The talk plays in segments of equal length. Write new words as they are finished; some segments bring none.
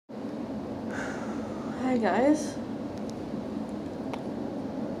Hi guys.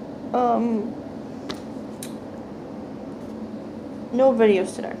 No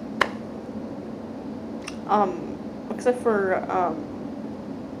videos today. Except for I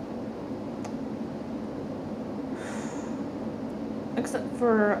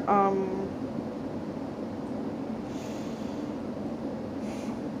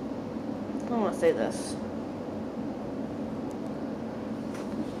don't want to say this.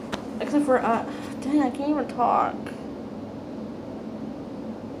 Except for dang, I can't even talk.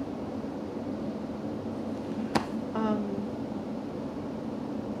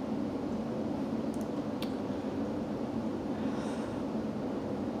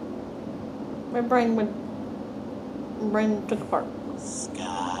 My brain took apart.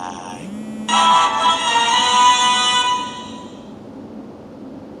 Sky.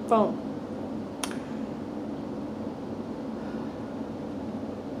 Phone.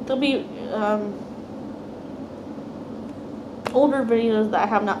 There'll be older videos that I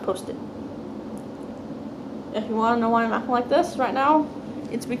have not posted. If you want to know why I'm acting like this right now,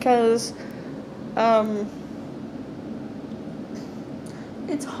 it's because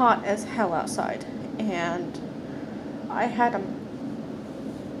it's hot as hell outside, and I had a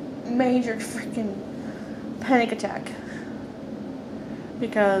major freaking panic attack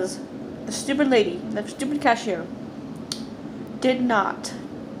because the stupid lady, the stupid cashier, did not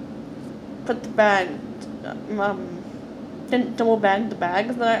put the bag, didn't double bag the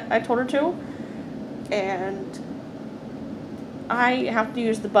bags that I told her to, and I have to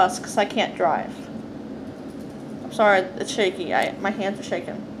use the bus because I can't drive. I'm sorry, it's shaky. My hands are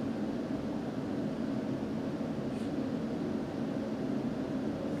shaking.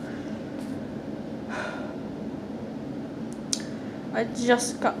 I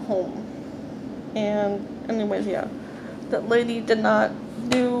just got home, and anyways, yeah, that lady did not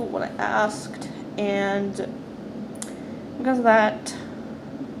do what I asked, and because of that,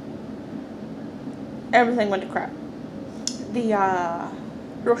 everything went to crap. The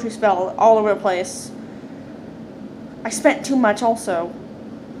groceries fell all over the place. I spent too much also.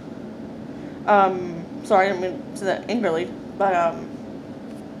 Sorry, I didn't mean to say that angrily, but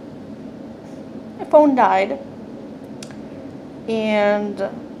my phone died, and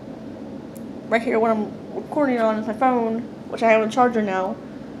right here what I'm recording on is my phone, which I have a charger now.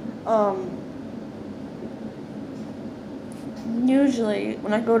 Usually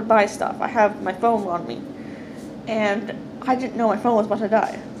when I go to buy stuff, I have my phone on me, and I didn't know my phone was about to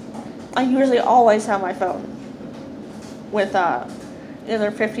die. I usually always have my phone with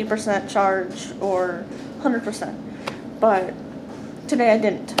either 50% charge or 100%, but today I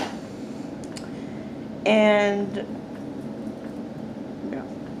didn't, and yeah,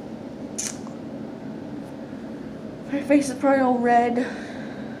 my face is probably all red.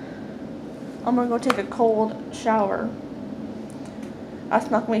 I'm gonna go take a cold shower. That's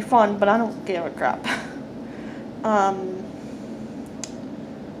not gonna be fun, but I don't give a crap.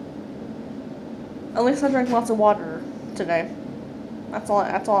 At least I drank lots of water today. That's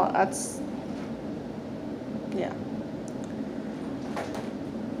yeah.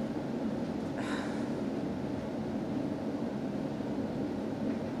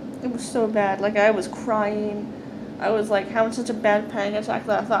 It was so bad. Like, I was crying. I was like having such a bad panic attack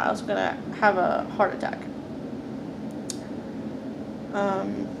that I thought I was gonna have a heart attack.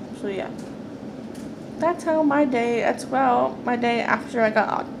 So yeah. That's how my day, my day after I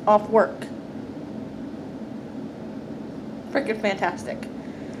got off work. Freaking fantastic.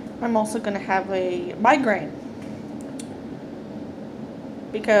 I'm also gonna have a migraine.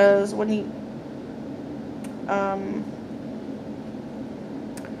 Because when you,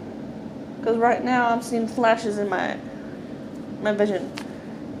 because right now I'm seeing flashes in my vision.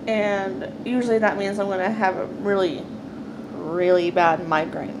 And usually that means I'm gonna have a really, really bad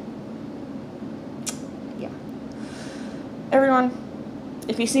migraine. Yeah. Everyone,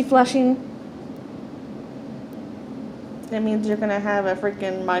 if you see flashing, that means you're gonna have a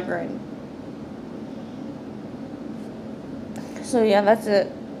freaking migraine. So yeah, that's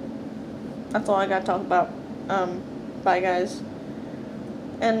it. That's all I gotta talk about. Bye guys.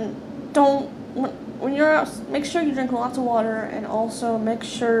 And when you're out, make sure you drink lots of water, and also make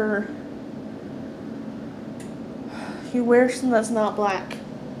sure you wear something that's not black.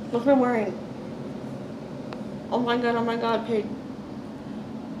 Look what I'm wearing. Oh my god, pig.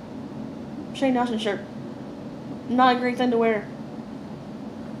 Shane Dawson shirt. Not a great thing to wear,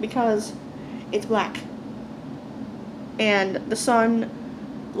 because it's black, and the sun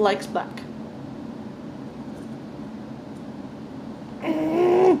likes black.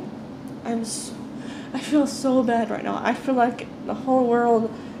 I feel so bad right now. I feel like the whole world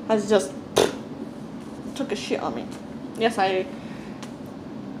has just took a shit on me. Yes,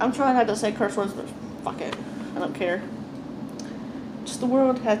 I'm trying not to say curse words, but fuck it. I don't care. Just the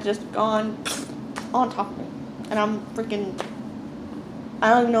world has just gone on top of me. And I'm freaking... I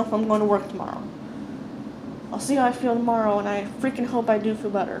don't even know if I'm going to work tomorrow. I'll see how I feel tomorrow, and I freaking hope I do feel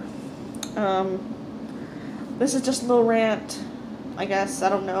better. This is just a little rant, I guess. I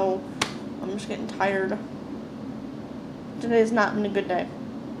don't know. I'm just getting tired. Today's not been a good day.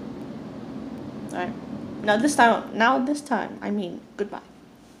 Alright. Now this time, I mean goodbye.